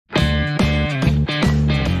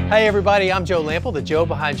Hey everybody, I'm Joe Lample, the Joe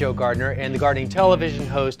behind Joe Gardener and the gardening television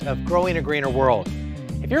host of Growing a Greener World.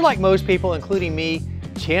 If you're like most people, including me,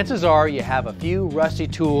 chances are you have a few rusty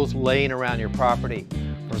tools laying around your property,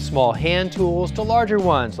 from small hand tools to larger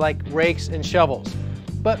ones like rakes and shovels.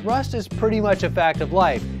 But rust is pretty much a fact of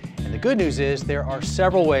life, and the good news is there are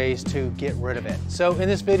several ways to get rid of it. So in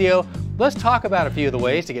this video, let's talk about a few of the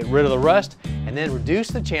ways to get rid of the rust and then reduce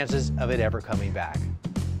the chances of it ever coming back.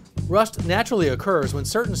 Rust naturally occurs when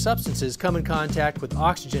certain substances come in contact with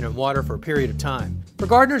oxygen and water for a period of time. For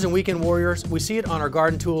gardeners and weekend warriors, we see it on our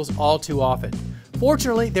garden tools all too often.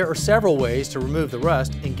 Fortunately, there are several ways to remove the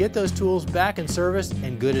rust and get those tools back in service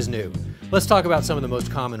and good as new. Let's talk about some of the most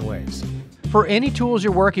common ways. For any tools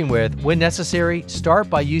you're working with, when necessary, start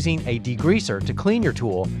by using a degreaser to clean your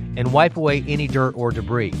tool and wipe away any dirt or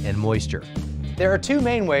debris and moisture. There are two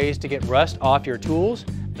main ways to get rust off your tools: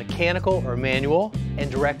 mechanical or manual, and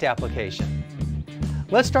direct application.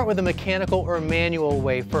 Let's start with the mechanical or manual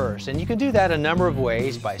way first, and you can do that a number of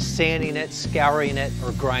ways by sanding it, scouring it,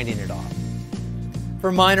 or grinding it off.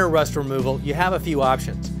 For minor rust removal, you have a few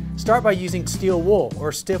options. Start by using steel wool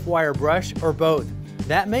or stiff wire brush or both.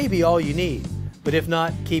 That may be all you need, but if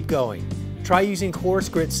not, keep going. Try using coarse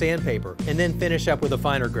grit sandpaper and then finish up with a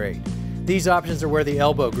finer grade. These options are where the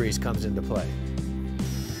elbow grease comes into play.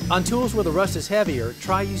 On tools where the rust is heavier,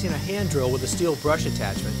 try using a hand drill with a steel brush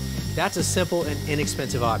attachment. That's a simple and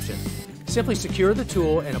inexpensive option. Simply secure the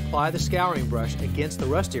tool and apply the scouring brush against the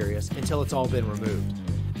rust areas until it's all been removed.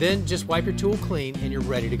 Then just wipe your tool clean and you're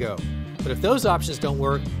ready to go. But if those options don't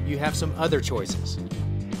work, you have some other choices.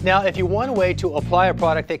 Now, if you want a way to apply a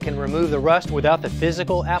product that can remove the rust without the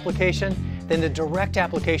physical application, then the direct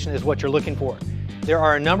application is what you're looking for. There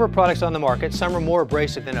are a number of products on the market. Some are more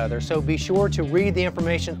abrasive than others, so be sure to read the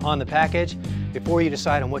information on the package before you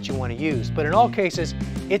decide on what you want to use. But in all cases,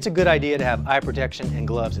 it's a good idea to have eye protection and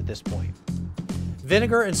gloves at this point.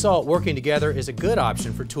 Vinegar and salt working together is a good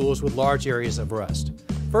option for tools with large areas of rust.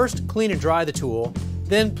 First, clean and dry the tool.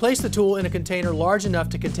 Then place the tool in a container large enough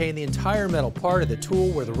to contain the entire metal part of the tool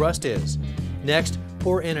where the rust is. Next,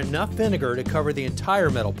 pour in enough vinegar to cover the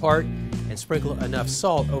entire metal part and sprinkle enough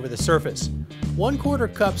salt over the surface. 1/4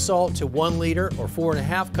 cup salt to 1 liter or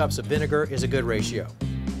 4½ cups of vinegar is a good ratio.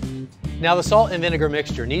 Now the salt and vinegar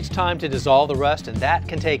mixture needs time to dissolve the rust, and that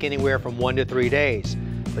can take anywhere from 1 to 3 days.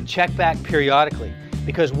 But check back periodically,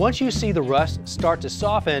 because once you see the rust start to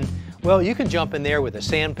soften, well, you can jump in there with the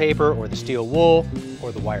sandpaper or the steel wool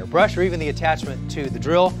or the wire brush or even the attachment to the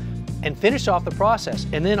drill and finish off the process.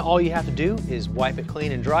 And then all you have to do is wipe it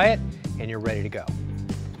clean and dry it, and you're ready to go.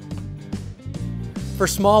 For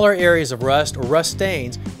smaller areas of rust or rust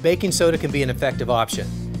stains, baking soda can be an effective option.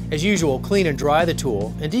 As usual, clean and dry the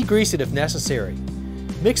tool and degrease it if necessary.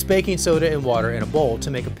 Mix baking soda and water in a bowl to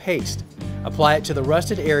make a paste. Apply it to the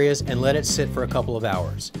rusted areas and let it sit for a couple of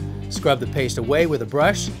hours. Scrub the paste away with a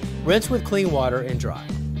brush, rinse with clean water, and dry.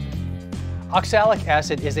 Oxalic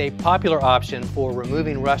acid is a popular option for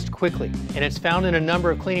removing rust quickly, and it's found in a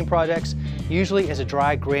number of cleaning products, usually as a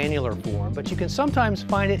dry granular form, but you can sometimes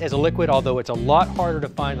find it as a liquid, although it's a lot harder to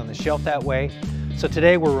find on the shelf that way. So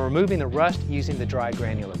today we're removing the rust using the dry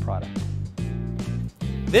granular product.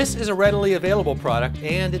 This is a readily available product,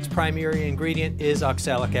 and its primary ingredient is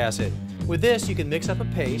oxalic acid. With this, you can mix up a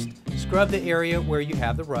paste, scrub the area where you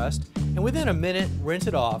have the rust, and within a minute, rinse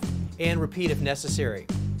it off and repeat if necessary.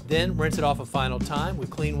 Then rinse it off a final time with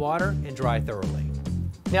clean water and dry thoroughly.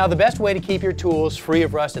 Now, the best way to keep your tools free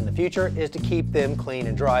of rust in the future is to keep them clean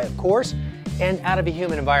and dry, of course, and out of a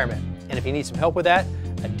humid environment. And if you need some help with that,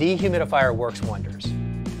 a dehumidifier works wonders.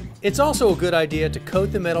 It's also a good idea to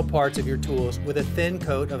coat the metal parts of your tools with a thin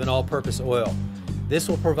coat of an all-purpose oil. This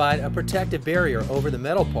will provide a protective barrier over the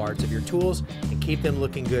metal parts of your tools and keep them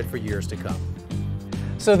looking good for years to come.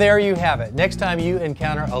 So there you have it. Next time you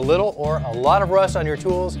encounter a little or a lot of rust on your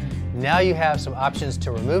tools, now you have some options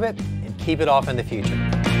to remove it and keep it off in the future.